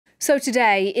So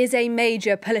today is a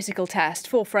major political test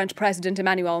for French President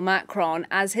Emmanuel Macron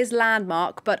as his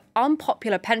landmark but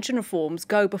unpopular pension reforms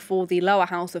go before the lower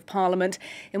house of Parliament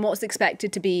in what's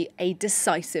expected to be a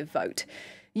decisive vote.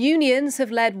 Unions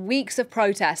have led weeks of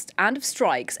protest and of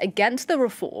strikes against the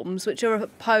reforms, which are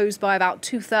opposed by about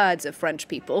two-thirds of French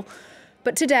people.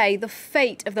 But today, the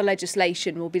fate of the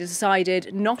legislation will be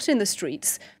decided not in the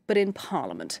streets, but in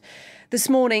Parliament. This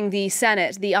morning, the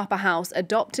Senate, the upper house,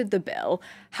 adopted the bill.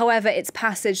 However, its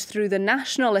passage through the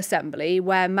National Assembly,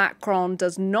 where Macron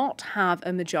does not have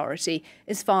a majority,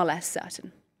 is far less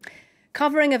certain.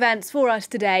 Covering events for us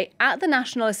today at the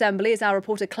National Assembly is our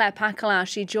reporter Claire Paccalin.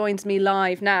 She joins me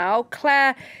live now.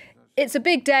 Claire, it's a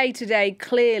big day today,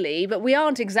 clearly, but we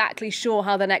aren't exactly sure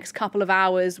how the next couple of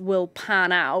hours will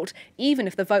pan out, even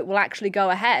if the vote will actually go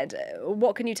ahead.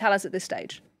 What can you tell us at this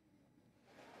stage?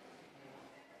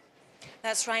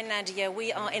 That's right, Nadia.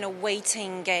 We are in a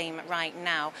waiting game right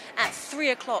now. At 3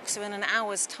 o'clock, so in an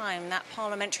hour's time, that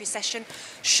parliamentary session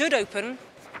should open,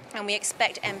 and we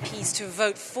expect MPs to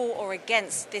vote for or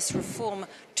against this reform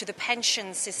to the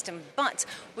pension system. But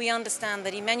we understand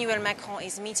that Emmanuel Macron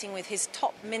is meeting with his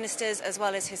top ministers as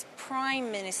well as his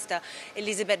Prime Minister,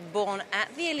 Elisabeth Borne,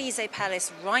 at the Elysee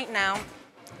Palace right now,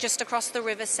 just across the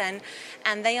River Seine,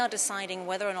 and they are deciding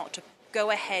whether or not to go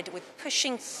ahead with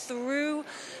pushing through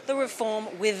the reform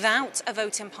without a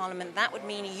vote in Parliament. That would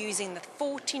mean using the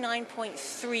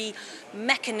 49.3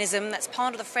 mechanism that's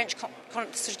part of the French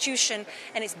Constitution,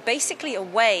 and it's basically a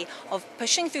way of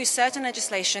pushing through certain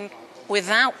legislation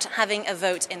without having a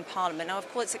vote in Parliament. Now, of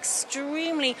course, it's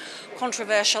extremely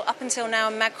controversial. Up until now,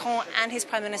 Macron and his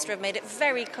Prime Minister have made it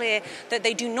very clear that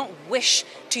they do not wish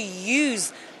to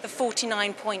use the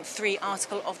 49.3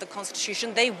 article of the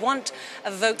Constitution. They want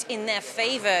a vote in their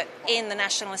favour in the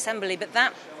National Assembly, but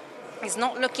that is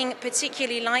not looking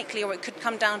particularly likely, or it could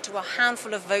come down to a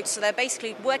handful of votes. So they're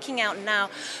basically working out now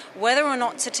whether or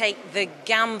not to take the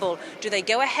gamble. Do they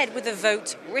go ahead with the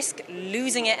vote, risk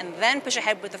losing it, and then push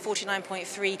ahead with the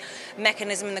 49.3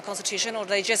 mechanism in the Constitution, or do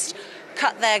they just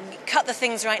cut the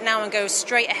things right now and go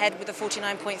straight ahead with the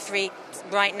 49.3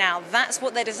 right now? That's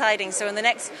what they're deciding. So in the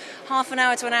next half an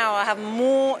hour to an hour, I'll have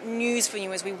more news for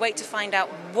you as we wait to find out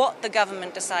what the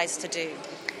government decides to do.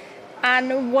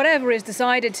 And whatever is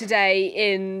decided today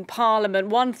in Parliament,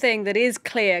 one thing that is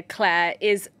clear, Claire,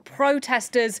 is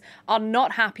protesters are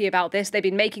not happy about this. They've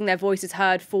been making their voices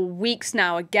heard for weeks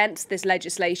now against this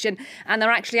legislation, and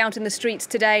they're actually out in the streets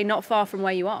today, not far from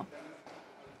where you are.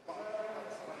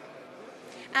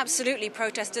 Absolutely,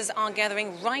 protesters are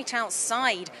gathering right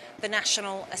outside the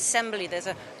National Assembly. There's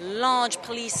a large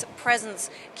police presence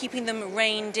keeping them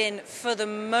reined in for the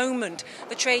moment.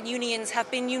 The trade unions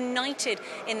have been united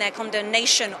in their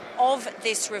condemnation of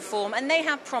this reform, and they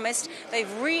have promised, they've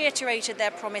reiterated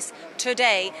their promise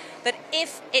today, that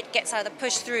if it gets either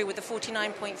pushed through with the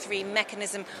 49.3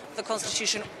 mechanism of the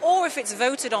Constitution, or if it's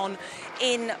voted on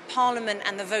in Parliament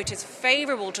and the vote is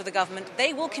favourable to the government,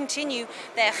 they will continue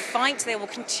their fight, they will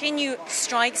continue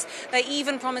strikes. They're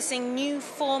even promising new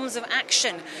forms of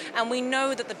action. And we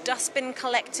know that the dustbin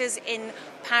collectors in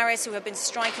Paris, who have been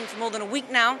striking for more than a week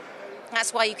now,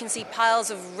 that's why you can see piles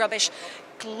of rubbish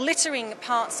glittering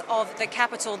parts of the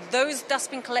capital. Those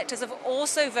dustbin collectors have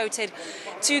also voted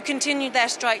to continue their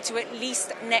strike to at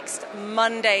least next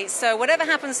Monday. So whatever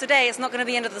happens today, it's not going to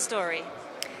be the end of the story.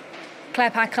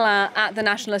 Claire Paccalin at the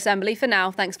National Assembly for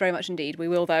now. Thanks very much indeed. We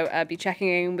will, though, be checking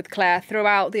in with Claire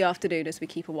throughout the afternoon as we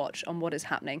keep a watch on what is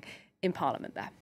happening in Parliament there.